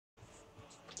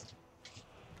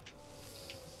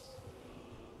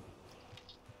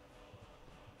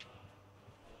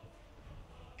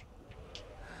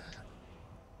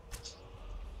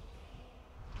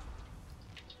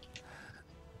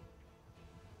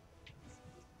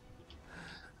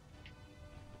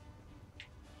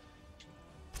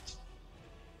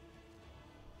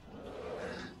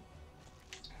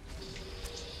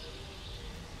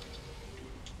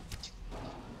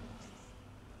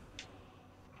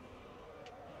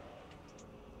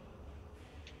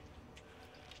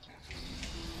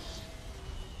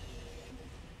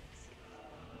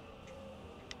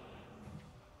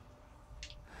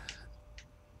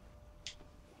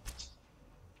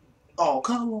Oh,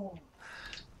 come on.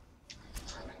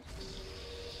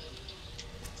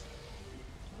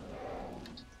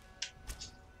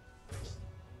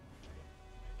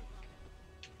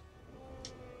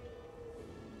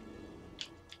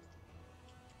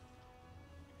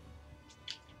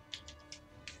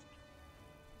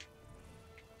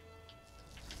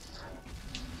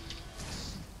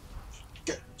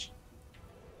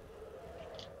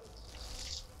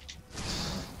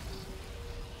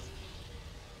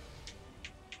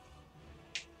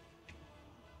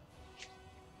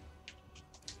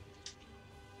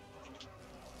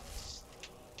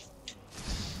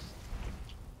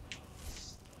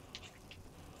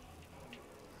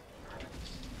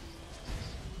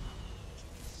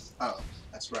 Oh,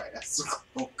 that's right. That's the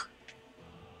cloak.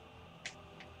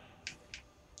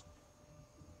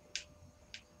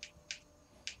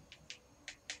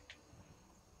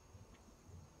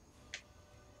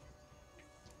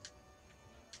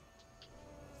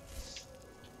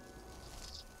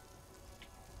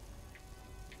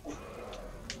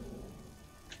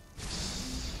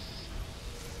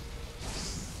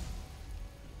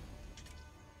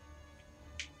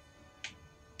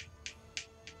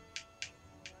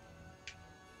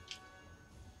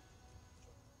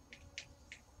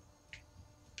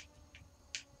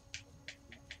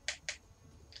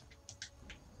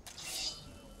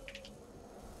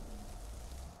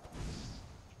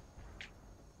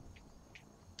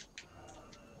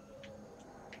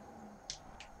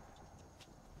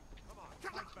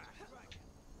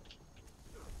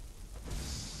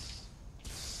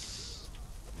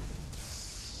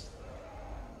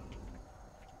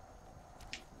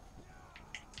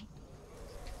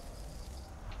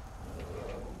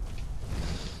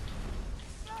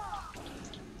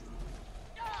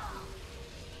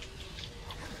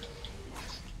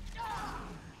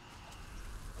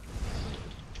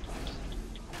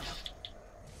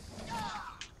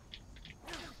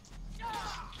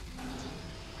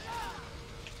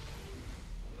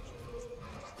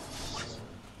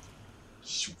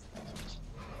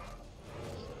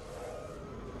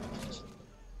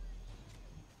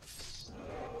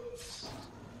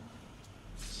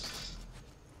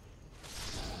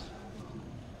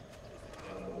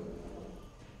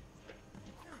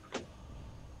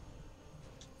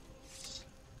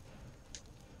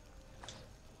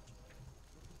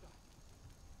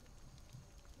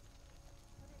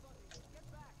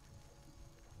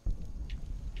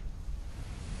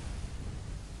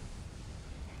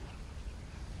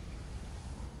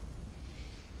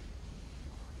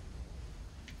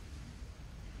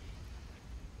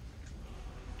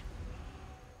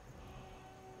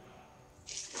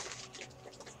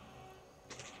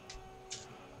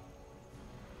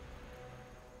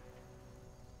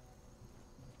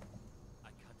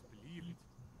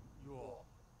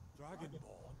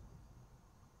 Dragonborn.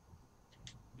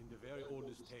 In the very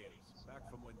oldest tales, back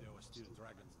from when there were still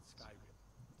dragons in Skyrim,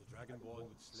 the Dragonborn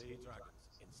would slay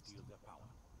dragons and steal their power.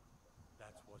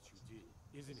 That's what you did,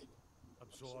 isn't it?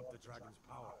 Absorb the dragon's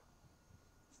power.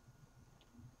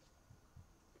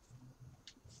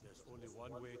 There's only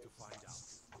one way to find out.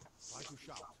 Try to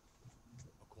shout.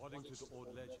 According to the old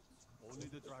legends, only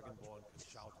the Dragonborn can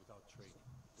shout without training,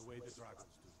 the way the dragons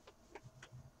do.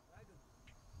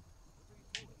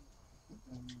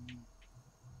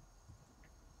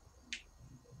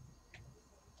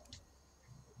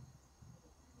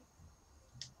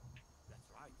 That's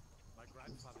right. My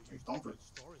grandfather used to tell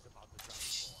stories about the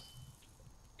Dragonborn.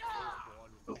 He was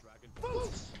born with the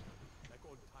Dragonborn, like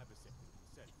old Petition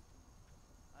said.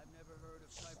 I've never heard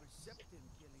of Petition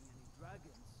killing any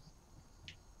dragons.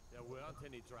 There weren't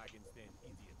any dragons then,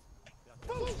 idiot.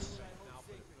 Right now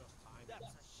for the first time.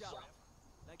 That's a shout.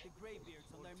 Like the Greybeards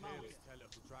on their mountain. Tell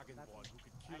of the Dragonborn who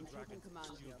could kill I'm taking dragons command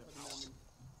and steal here their for the power. moment.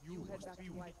 You head must back be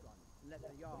to weak. Whiterun and let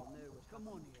the Jarl know what. Come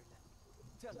on here, Lenny.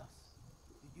 Tell us,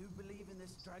 do you believe in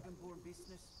this Dragonborn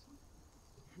business?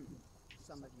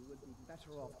 Some of you would be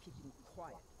better off keeping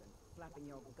quiet than flapping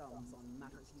your gums on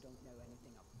matters you don't know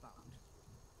anything about.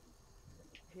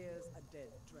 Here's a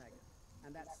dead dragon,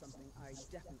 and that's something I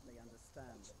definitely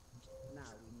understand.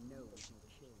 Now we know we can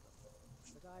kill them.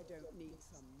 But I don't need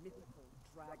some mythical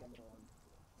dragonborn.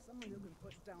 Someone who can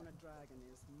put down a dragon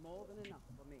is more than enough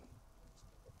for me.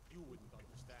 You wouldn't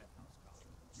understand, Housecarl.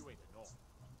 You ain't a North.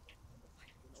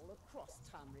 I've been all across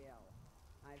Tamriel.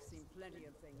 I've seen plenty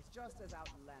of things just as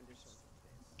outlandish as this.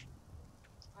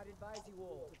 I'd advise you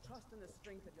all to trust in the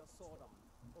strength of your sword arm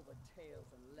over tales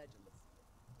and legends.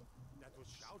 That was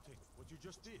shouting, what you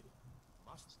just did.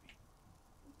 Must be.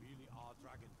 You really are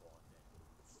Dragonborn, then.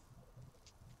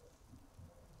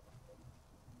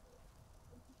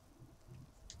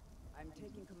 I I'm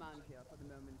taking command here for the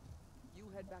moment. You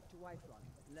head back to Whiterun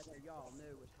and let the Jarl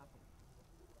know what happened.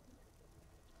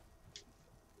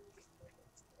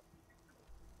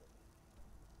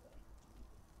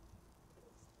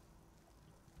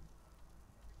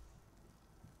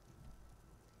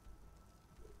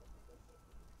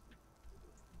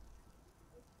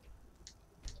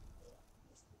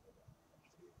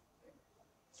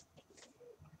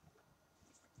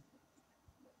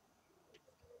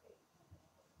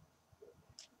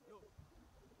 Look,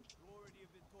 you already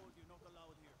have been told you're not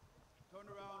allowed here. Turn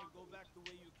around and go back the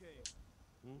way you came.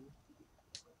 Hmm?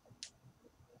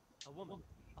 A woman.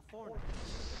 A foreigner.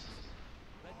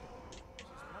 Red hair. She's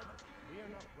pregnant. We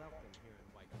are not welcome here in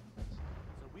Whiterun.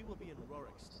 So we will be in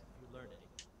Rorikstead if you learn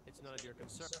anything. It's none of your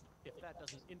concern. If that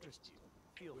doesn't interest you,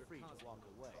 feel free to walk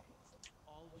away.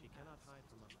 She cannot hide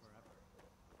from us forever.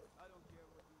 I don't care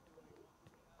what you're doing.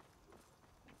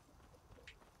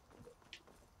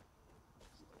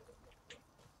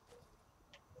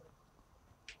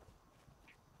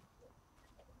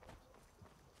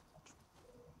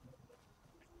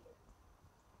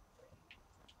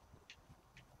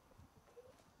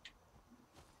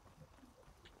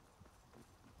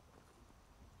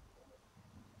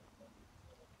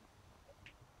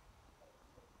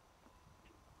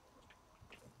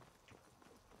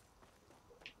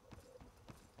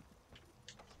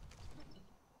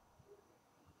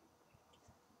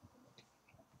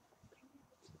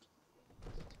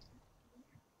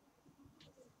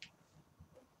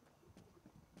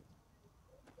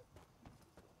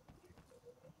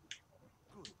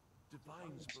 Good.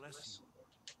 Divines bless you.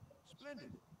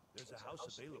 Splendid. There's a house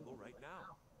available right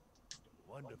now.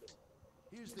 Wonderful.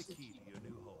 Here's the key to your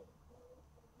new home.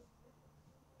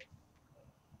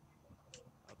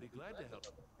 I'll be glad to help.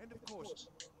 And of course,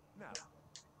 now,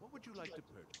 what would you like to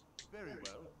purchase? Very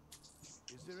well.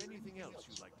 Is there anything else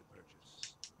you'd like to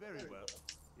purchase? Very well.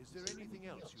 Is there anything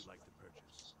else you'd like to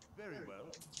purchase? Very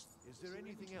well. Is there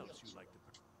anything else you'd like to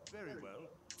purchase? Very well.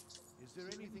 Is there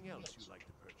anything else you'd like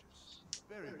to purchase?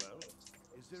 Very well.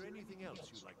 Is there anything else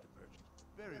you'd like to purchase?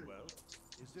 Very well.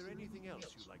 Is there anything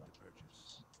else you'd like to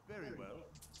purchase? Very well.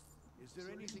 Is there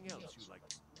anything else you'd like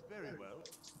to? Very well.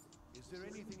 Is there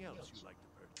anything else you'd like to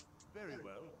purchase? Very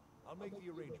well. I'll make the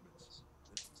arrangements.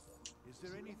 Is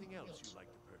there anything else you'd like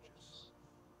to purchase?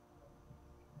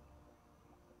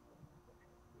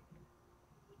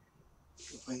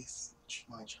 Replace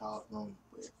my child room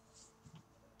with.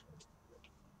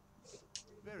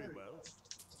 Very well.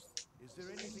 Is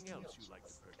there anything else you'd like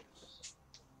to purchase?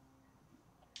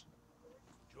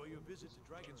 Enjoy your visit to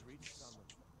Dragon's Reach.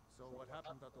 So what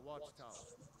happened at the watchtower?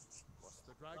 Was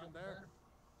the dragon there?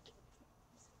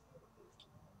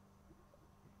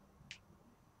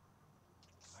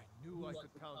 I knew I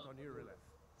could count on Irileth,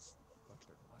 but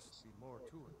there must be more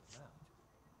to it than that.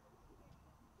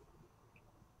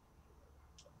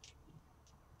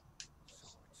 So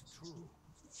it's true.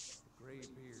 The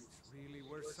Greybeards really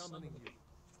were summoning you.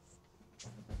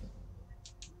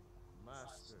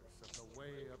 Masters of the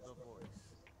Way of the Voice.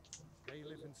 They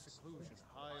live in seclusion,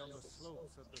 high on the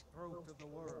slopes of the throat of the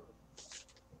world.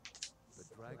 The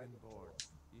Dragonborn.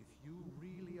 If you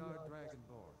really are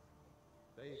Dragonborn,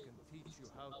 they can teach you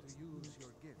how to use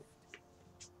your gift.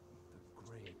 The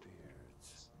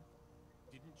Greybeards.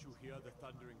 Didn't you hear the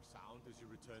thundering sound as you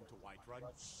returned to Whiterun?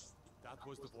 That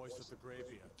was the voice of the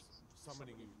Greybeards,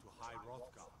 summoning you to High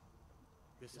Hrothgar.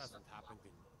 This hasn't happened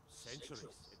in centuries,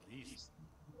 at least.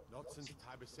 Not since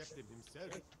Tibeseptim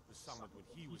himself was summoned when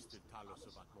he was still Talos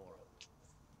of Atmora.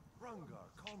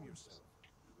 Rungar, calm yourself.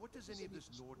 What does any of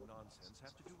this Nord nonsense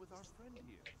have to do with our friend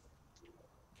here?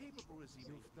 Capable as he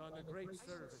may You've done a great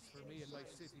service for me in my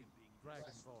city,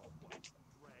 Dragonborn.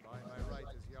 By my right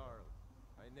as Jarl,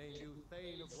 I name you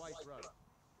Thane of Whiterun.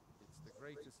 It's the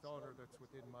greatest honor that's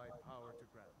within my power to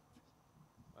grant.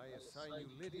 I assign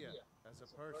you Lydia as a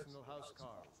personal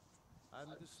housecarl, and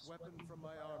this weapon from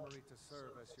my armory to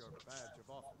serve as your badge of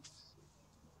office.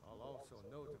 I'll also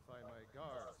notify my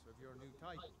guards of your new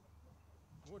title.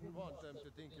 Wouldn't want them to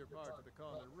think you're part of the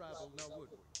common rabble, now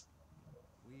would we?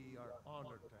 We are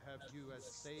honored to have you as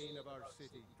Thane of our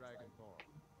city, Dragonborn.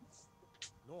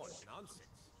 No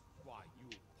nonsense. Why,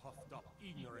 you puffed up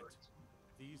ignorant.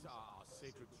 These are our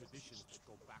sacred traditions that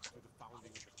go back to the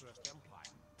founding of